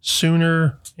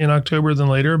sooner in October than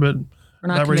later, but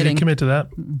we're not ready to commit to that.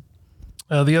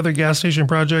 The other gas station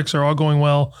projects are all going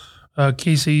well.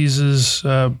 Casey's is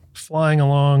flying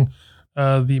along.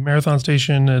 The marathon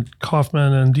station at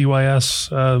Kaufman and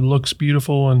DYS looks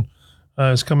beautiful and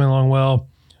is coming along well.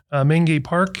 Main Gate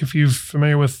Park, if you're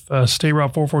familiar with State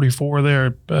Route 444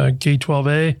 there at Gate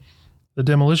 12A, the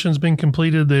demolition's been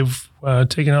completed. They've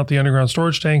taken out the underground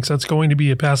storage tanks. That's going to be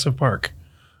a passive park.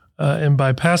 And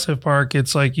by passive park,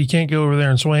 it's like you can't go over there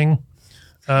and swing.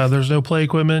 There's no play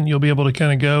equipment. You'll be able to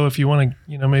kind of go if you want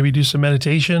to, maybe do some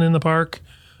meditation in the park.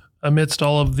 Amidst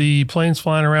all of the planes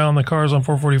flying around, the cars on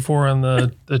 444 and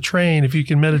the train, if you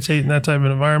can meditate in that type of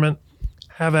environment,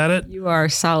 have at it. You are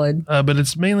solid. But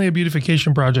it's mainly a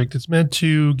beautification project. It's meant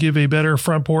to give a better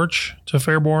front porch to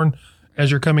Fairborn as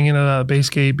you're coming in and out of the base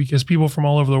gate, because people from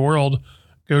all over the world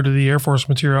go to the Air Force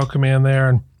Material Command there.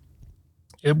 And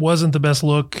it wasn't the best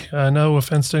look. No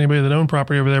offense to anybody that owned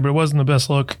property over there, but it wasn't the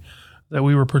best look that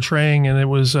we were portraying. And it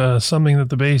was something that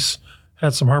the base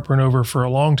had some heartburn over for a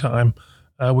long time.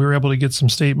 We were able to get some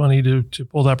state money to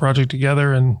pull that project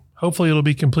together, and hopefully it'll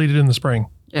be completed in the spring.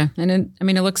 Yeah. And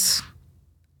it looks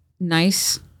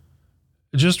nice.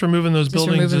 Just removing those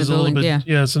buildings is a little bit,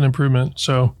 yeah, it's an improvement.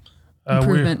 So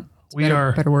improvement.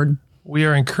 Better word. We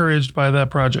are encouraged by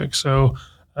that project. So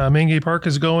Main Gate Park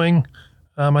is going.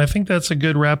 I think that's a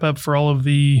good wrap up for all of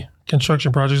the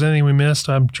construction projects. Anything we missed?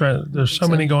 There's so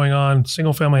many going on.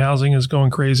 Single family housing is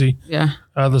going crazy. Yeah.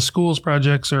 The schools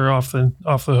projects are off the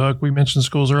hook. We mentioned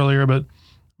schools earlier, but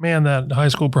man, that high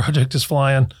school project is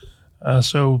flying.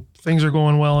 So things are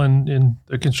going well in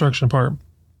the construction part.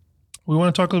 We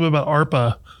want to talk a little bit about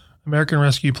ARPA, American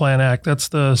Rescue Plan Act. That's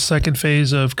the second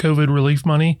phase of COVID relief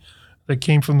money that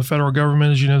came from the federal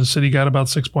government. As you know, the city got about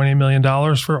 $6.8 million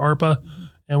for ARPA.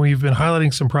 And we've been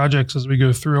highlighting some projects as we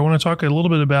go through. I want to talk a little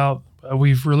bit about,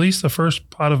 we've released the first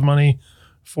pot of money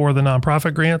for the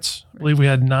nonprofit grants. I believe we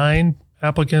had 9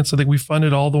 applicants. I think we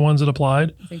funded all the ones that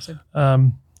applied. I think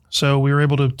so. So we were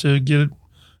able to get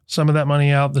some of that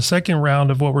money out. The second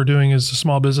round of what we're doing is the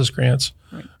small business grants.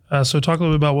 Right. So talk a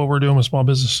little bit about what we're doing with small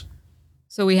business.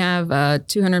 So we have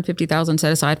 $250,000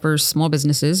 set aside for small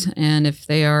businesses. And if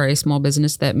they are a small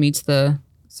business that meets the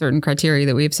certain criteria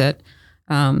that we've set,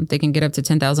 they can get up to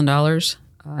 $10,000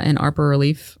 in ARPA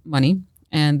relief money.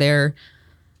 And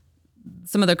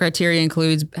some of the criteria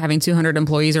includes having 200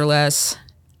 employees or less.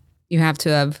 You have to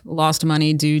have lost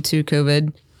money due to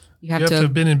COVID. You have to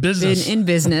have been in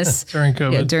business. During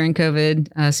COVID. Yeah, during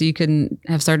COVID. So you couldn't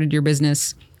have started your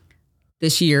business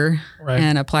this year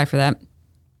and apply for that.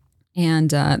 And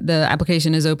the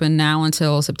application is open now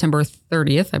until September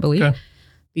 30th, I believe.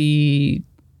 Okay.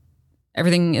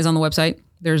 Everything is on the website.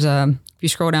 There's if you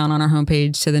scroll down on our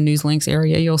homepage to the news links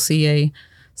area, you'll see a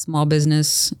small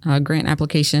business grant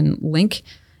application link,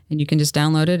 and you can just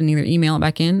download it and either email it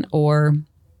back in or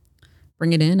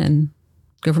bring it in and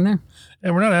go from there.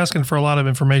 And we're not asking for a lot of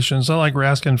information. It's not like we're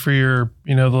asking for your,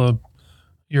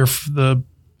 the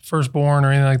firstborn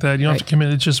or anything like that. You don't have to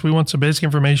commit. It's just we want some basic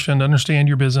information to understand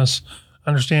your business,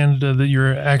 understand that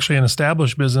you're actually an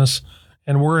established business,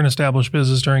 and we're an established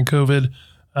business during COVID.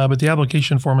 But the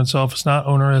application form itself is not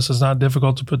onerous. It's not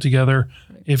difficult to put together.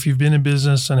 If you've been in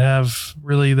business and have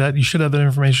really that, you should have that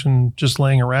information just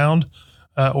laying around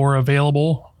or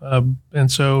available.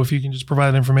 And so if you can just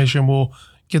provide information, we'll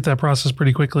get that process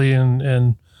pretty quickly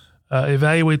and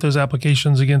evaluate those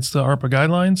applications against the ARPA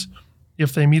guidelines.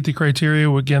 If they meet the criteria,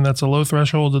 again, that's a low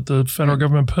threshold that the federal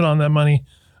government put on that money.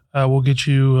 We'll get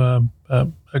you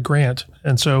a grant.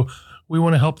 And so we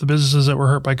want to help the businesses that were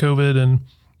hurt by COVID. And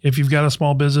if you've got a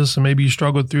small business and maybe you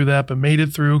struggled through that but made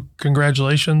it through,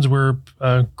 congratulations. We're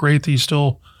great that you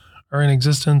still are in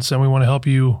existence, and we want to help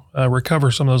you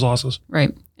recover some of those losses.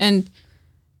 Right. And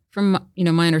from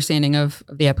my understanding of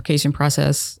the application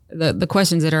process, the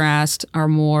questions that are asked are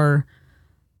more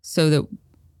so that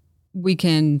we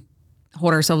can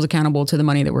hold ourselves accountable to the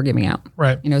money that we're giving out.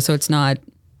 Right. So it's not,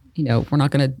 we're not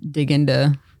going to dig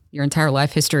into your entire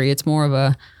life history. It's more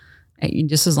of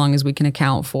just as long as we can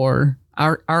account for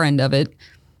our end of it,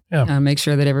 make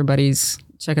sure that everybody's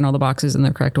checking all the boxes in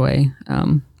the correct way.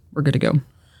 We're good to go.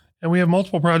 And we have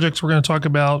multiple projects we're going to talk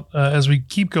about as we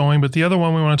keep going. But the other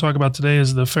one we want to talk about today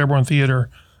is the Fairborn Theater,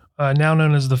 now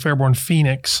known as the Fairborn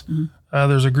Phoenix. Mm-hmm.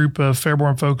 There's a group of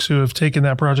Fairborn folks who have taken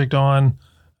that project on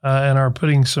and are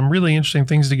putting some really interesting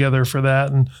things together for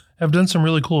that, and have done some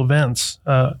really cool events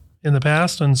in the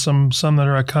past and some that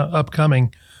are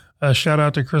upcoming. Shout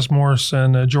out to Chris Morse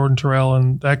and Jordan Terrell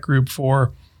and that group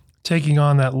for taking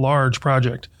on that large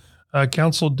project.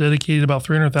 Council dedicated about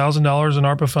 $300,000 in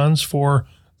ARPA funds for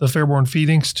the Fairborn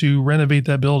Phoenix to renovate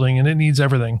that building, and it needs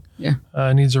everything. Yeah,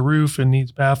 it needs a roof, it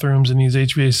needs bathrooms, it needs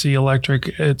HVAC, electric.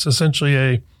 It's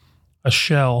essentially a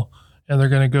shell, and they're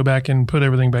going to go back and put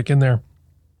everything back in there.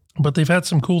 But they've had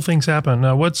some cool things happen.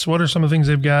 What are some of the things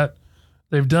they've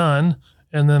done?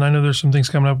 And then I know there's some things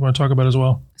coming up we want to talk about as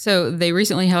well. So they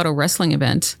recently held a wrestling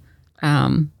event.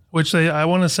 Which I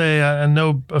want to say,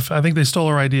 I think they stole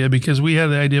our idea because we had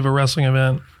the idea of a wrestling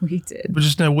event. We did. But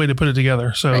just no way to put it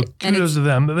together. So kudos to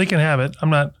them. They can have it. I'm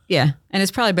not. Yeah. And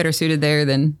it's probably better suited there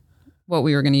than what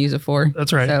we were going to use it for.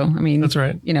 That's right. So, that's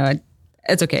right.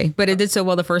 It's okay. But it did so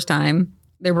well the first time.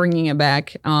 They're bringing it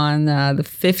back on the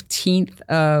 15th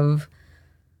of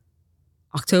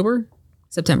October.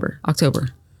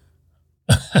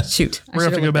 Shoot. We're going to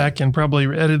have to go back and probably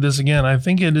edit this again. I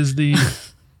think it is the,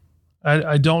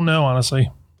 I don't know,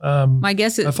 honestly. My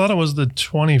guess is. I thought it was the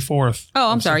 24th. Oh,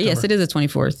 I'm sorry. September. Yes, it is the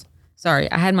 24th.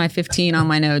 Sorry. I had my 15 on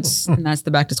my notes, and that's the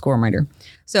back to school reminder.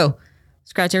 So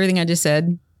scratch everything I just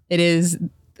said. It is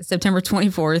September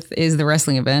 24th is the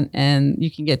wrestling event, and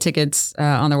you can get tickets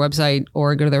on their website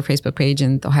or go to their Facebook page,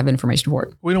 and they'll have information for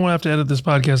it. We don't want to have to edit this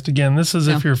podcast again. This is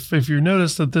if you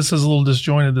notice that this is a little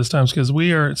disjointed this time, because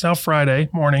it's now Friday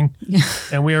morning,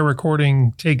 and we are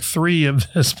recording take 3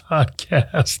 of this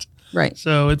podcast. Right.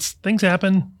 So things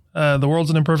happen. The world's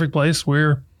an imperfect place.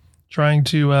 We're trying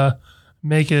to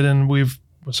make it, and we're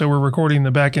recording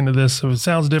the back end of this. So if it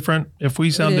sounds different, if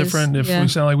we sound different, if we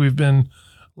sound like we've been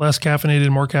less caffeinated,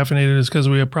 more caffeinated, is because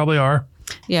we probably are.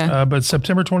 Yeah. But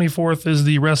September 24th is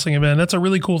the wrestling event. That's a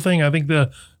really cool thing. I think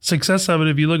the success of it,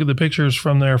 if you look at the pictures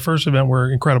from their first event, were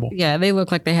incredible. Yeah, they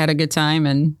look like they had a good time,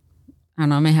 and I don't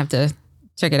know, I may have to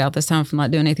check it out this time if I'm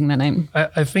not doing anything that night.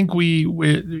 I think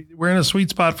we're in a sweet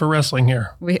spot for wrestling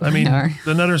here. We are.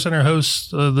 The Nutter Center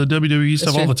hosts the WWE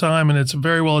stuff all the time, and it's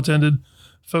very well attended.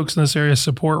 Folks in this area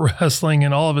support wrestling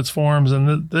in all of its forms,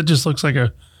 and that just looks like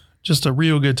just a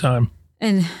real good time.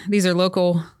 And these are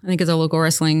local. I think it's a local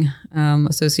wrestling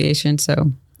association,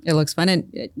 so it looks fun.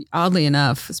 And oddly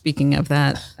enough, speaking of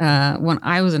that, when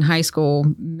I was in high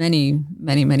school many,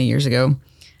 many, many years ago,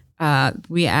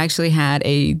 we actually had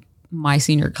my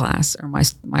senior class, or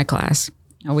my class.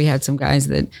 We had some guys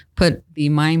that put the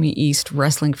Miami East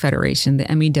Wrestling Federation, the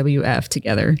MEWF,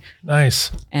 together.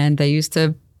 Nice. And they used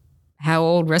to have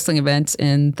old wrestling events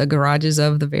in the garages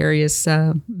of the various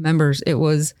members. It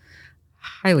was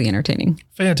highly entertaining.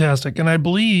 Fantastic. And I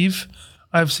believe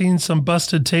I've seen some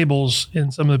busted tables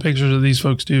in some of the pictures of these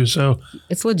folks too. So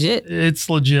it's legit.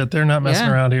 They're not messing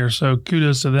around here. So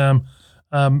kudos to them.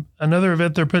 Another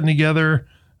event they're putting together,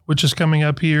 which is coming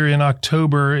up here in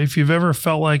October. If you've ever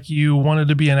felt like you wanted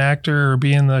to be an actor or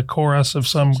be in the chorus of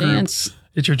some group,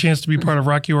 it's your chance to be part of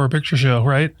Rocky Horror Picture Show,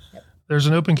 right? Yep. There's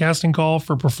an open casting call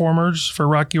for performers for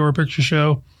Rocky Horror Picture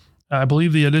Show. I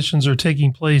believe the auditions are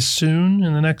taking place soon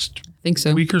in the next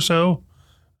week or so.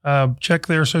 Check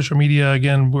their social media.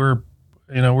 Again, we're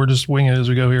just winging it as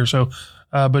we go here. So,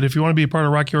 but if you want to be a part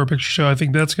of Rocky Horror Picture Show, I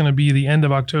think that's going to be the end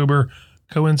of October,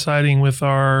 coinciding with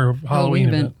our Halloween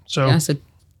event. So,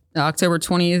 October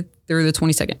 20th through the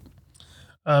 22nd.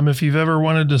 If you've ever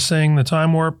wanted to sing the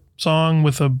Time Warp song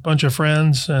with a bunch of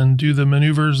friends and do the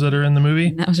maneuvers that are in the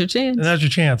movie, now's your chance. And that's your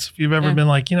chance. If you've ever been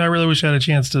like, I really wish I had a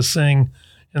chance to sing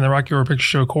in the Rocky Horror Picture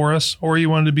Show chorus, or you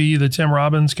wanted to be the Tim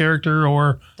Robbins character,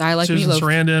 or like Susan Meatloaf.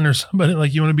 Sarandon, or somebody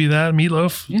like you want to be that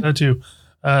Meatloaf, that too.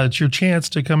 It's your chance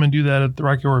to come and do that at the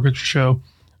Rocky Horror Picture Show.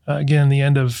 Again, the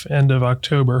end of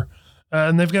October.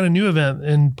 And they've got a new event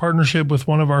in partnership with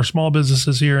one of our small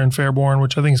businesses here in Fairborn,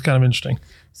 which I think is kind of interesting.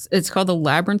 It's called the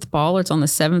Labyrinth Ball. It's on the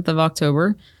 7th of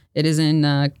October. It is in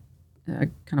kind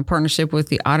of partnership with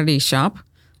the Oddity Shop.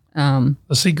 The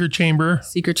Secret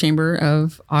Chamber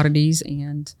of Oddities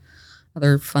and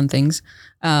other fun things.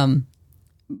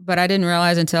 But I didn't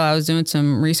realize until I was doing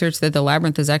some research that The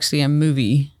Labyrinth is actually a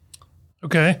movie.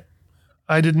 Okay.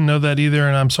 I didn't know that either,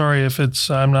 and I'm sorry if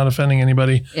I'm not offending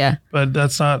anybody. Yeah. But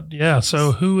that's not,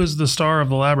 So who is the star of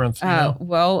The Labyrinth?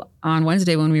 Well, on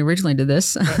Wednesday when we originally did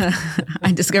this,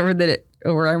 I discovered that I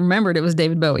remembered it was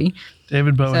David Bowie.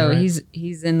 David Bowie, So right.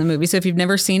 he's in the movie. So if you've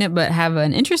never seen it but have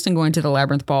an interest in going to the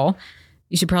Labyrinth Ball,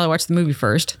 you should probably watch the movie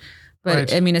first. But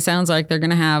right. I mean, it sounds like they're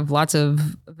going to have lots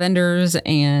of vendors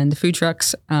and food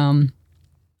trucks and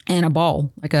a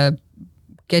ball, like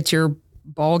get your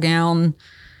ball gown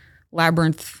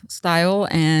Labyrinth style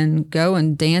and go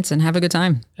and dance and have a good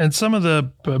time. And some of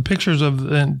the pictures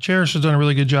and Cherish has done a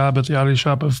really good job at the Oddity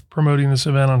Shop of promoting this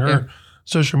event on her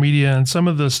social media. And some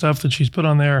of the stuff that she's put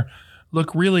on there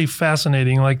look really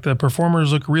fascinating. Like the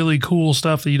performers look really cool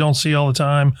stuff that you don't see all the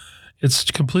time. It's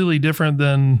completely different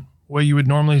than what you would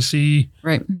normally see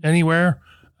anywhere.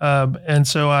 And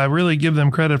so I really give them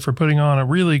credit for putting on a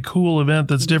really cool event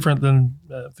that's different than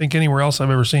I think anywhere else I've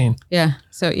ever seen. Yeah.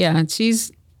 So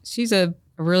she's a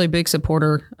really big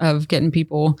supporter of getting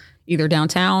people either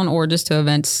downtown or just to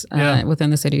events within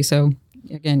the city. So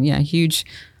again, huge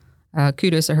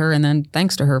kudos to her, and then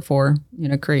thanks to her for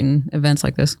creating events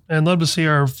like this. And love to see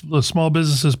our small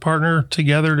businesses partner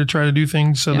together to try to do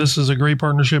things. So this is a great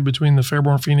partnership between the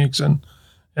Fairborn Phoenix and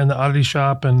the Oddity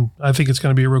Shop, and I think it's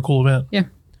going to be a real cool event. Yeah.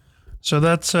 So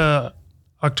that's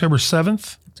October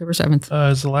 7th. October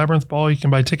 7th. Is the Labyrinth Ball. You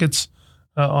can buy tickets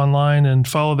online and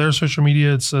follow their social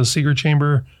media. It's Secret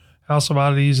Chamber, House of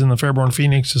Oddities, and the Fairborn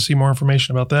Phoenix to see more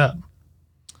information about that.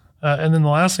 And then the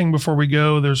last thing before we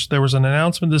go, there was an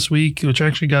announcement this week which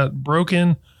actually got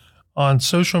broken on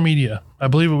social media. I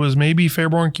believe it was maybe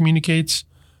Fairborn Communicates.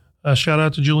 Shout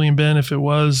out to Julian Ben if it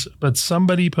was, but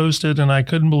somebody posted, and I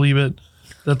couldn't believe it,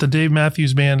 that the Dave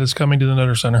Matthews Band is coming to the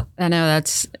Nutter Center. I know,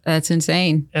 that's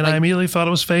insane. And I immediately thought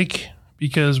it was fake,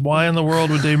 because why in the world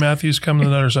would Dave Matthews come to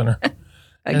the Nutter Center?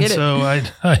 So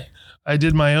I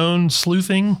did my own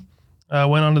sleuthing,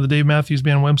 went onto the Dave Matthews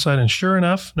Band website, and sure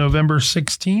enough, November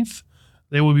 16th,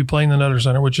 they will be playing the Nutter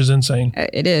Center, which is insane.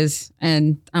 It is.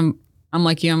 And I'm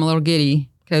like you, I'm a little giddy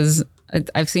because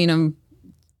I've seen them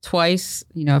twice.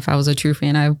 If I was a true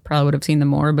fan, I probably would have seen them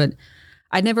more, but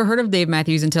I'd never heard of Dave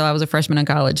Matthews until I was a freshman in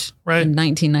college in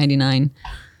 1999.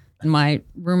 And my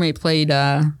roommate played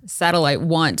Satellite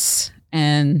once,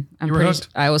 and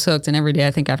I was hooked. And every day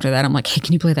I think after that, I'm like, hey,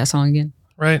 can you play that song again?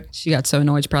 Right. She got so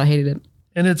annoyed. She probably hated it.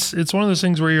 And it's one of those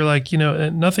things where you're like,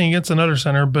 nothing against the Nutter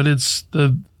Center, but this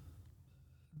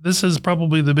is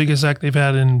probably the biggest act they've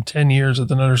had in 10 years at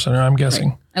the Nutter Center, I'm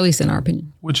guessing. Right. At least in our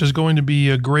opinion. Which is going to be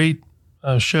a great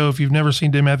show if you've never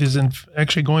seen Dave Matthews. And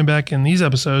actually going back in these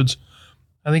episodes,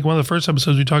 I think one of the first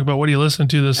episodes we talked about what do you listen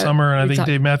to this summer, and I think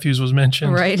Dave Matthews was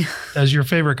mentioned as your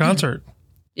favorite concert.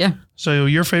 Yeah. So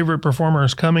your favorite performer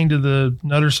is coming to the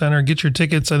Nutter Center. Get your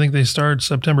tickets. I think they start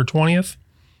September 20th.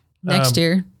 Next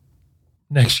year.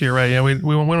 Next year, right? Yeah, we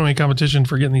won't win any competition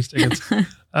for getting these tickets.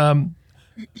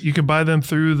 You can buy them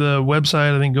through the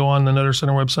website. I think go on the Nutter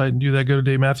Center website and do that. Go to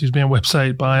Dave Matthews Band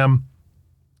website, buy them.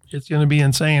 It's going to be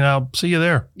insane. I'll see you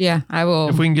there. Yeah, I will.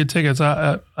 If we can get tickets,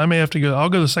 I may have to go. I'll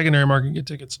go to the secondary market and get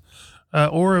tickets.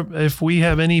 Or if we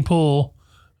have any pull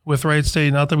with Wright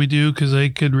State, not that we do, because they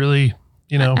could really,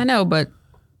 I know, but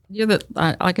you're like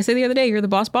I said the other day, you're the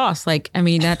boss. Like, I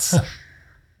mean, that's.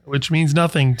 Which means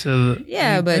nothing to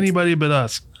anybody but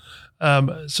us.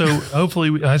 So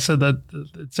hopefully, I said that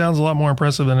it sounds a lot more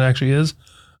impressive than it actually is.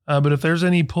 But if there's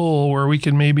any pull where we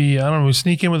can maybe, I don't know,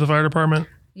 sneak in with the fire department,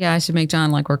 Yeah, I should make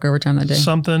John like work overtime that day.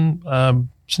 something,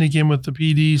 sneak in with the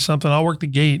PD, something. I'll work the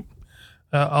gate.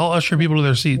 I'll usher people to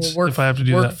their seats We'll if I have to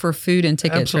do work that. for food and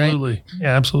tickets, right? Absolutely.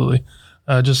 Yeah, absolutely.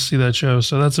 Just to see that show.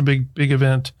 So that's a big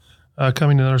event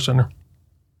coming to the Nurse Center.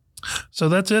 So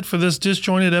that's it for this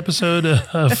disjointed episode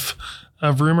of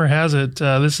Rumor Has It.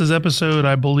 This is episode,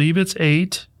 I believe it's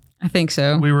 8. I think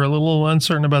so. We were a little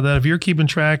uncertain about that. If you're keeping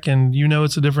track and you know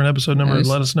it's a different episode number, Nice.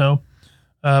 let us know.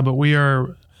 But we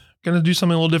are going to do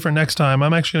something a little different next time.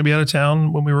 I'm actually going to be out of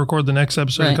town when we record the next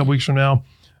episode a Right. couple weeks from now.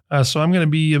 So I'm going to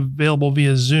be available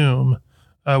via Zoom,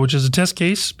 which is a test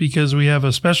case because we have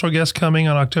a special guest coming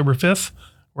on October 5th.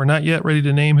 We're not yet ready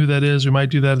to name who that is. We might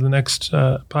do that in the next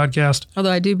podcast.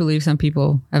 Although I do believe some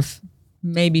people have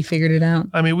maybe figured it out.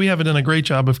 I mean, we haven't done a great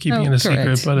job of keeping it a secret,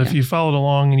 correct. but if you followed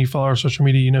along and you follow our social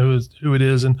media, you know who it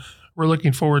is. And we're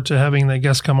looking forward to having that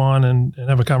guest come on and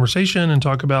have a conversation and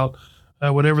talk about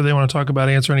whatever they want to talk about,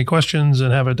 answer any questions,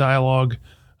 and have a dialogue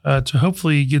to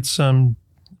hopefully get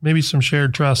maybe some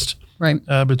shared trust Right.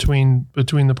 between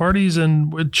the parties.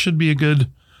 And it should be a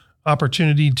good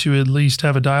opportunity to at least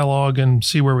have a dialogue and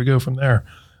see where we go from there.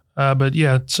 But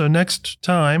yeah, so next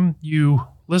time you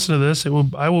listen to this,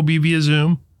 I will be via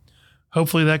Zoom.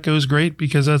 Hopefully that goes great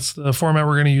because that's the format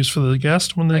we're going to use for the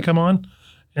guest when they come on.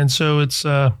 And so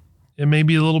it may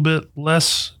be a little bit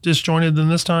less disjointed than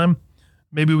this time.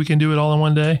 Maybe we can do it all in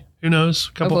one day. Who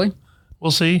knows? Hopefully.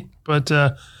 We'll see. But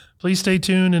please stay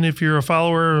tuned. And if you're a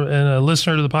follower and a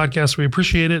listener to the podcast, we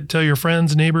appreciate it. Tell your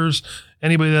friends, neighbors,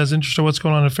 anybody that's interested in what's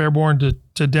going on at Fairborn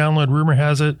to download Rumor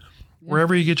Has It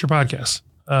wherever you get your podcasts.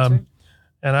 right.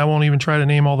 And I won't even try to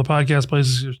name all the podcast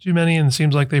places. There's too many, and it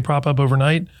seems like they prop up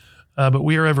overnight. But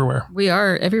we are everywhere. We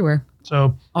are everywhere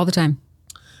So, all the time.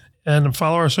 and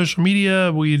follow our social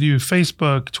media. We do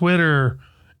Facebook, Twitter,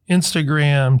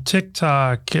 Instagram,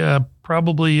 TikTok,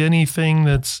 probably anything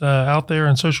that's out there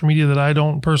on social media that I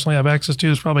don't personally have access to.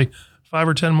 There's probably 5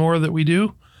 or 10 more that we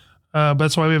do.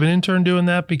 That's why we have an intern doing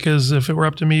that, because if it were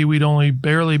up to me, we'd only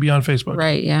barely be on Facebook.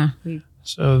 Right. Yeah.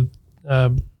 So,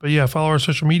 but yeah, follow our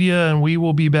social media, and we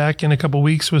will be back in a couple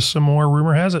weeks with some more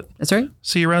Rumor Has It. That's right.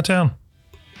 See you around town.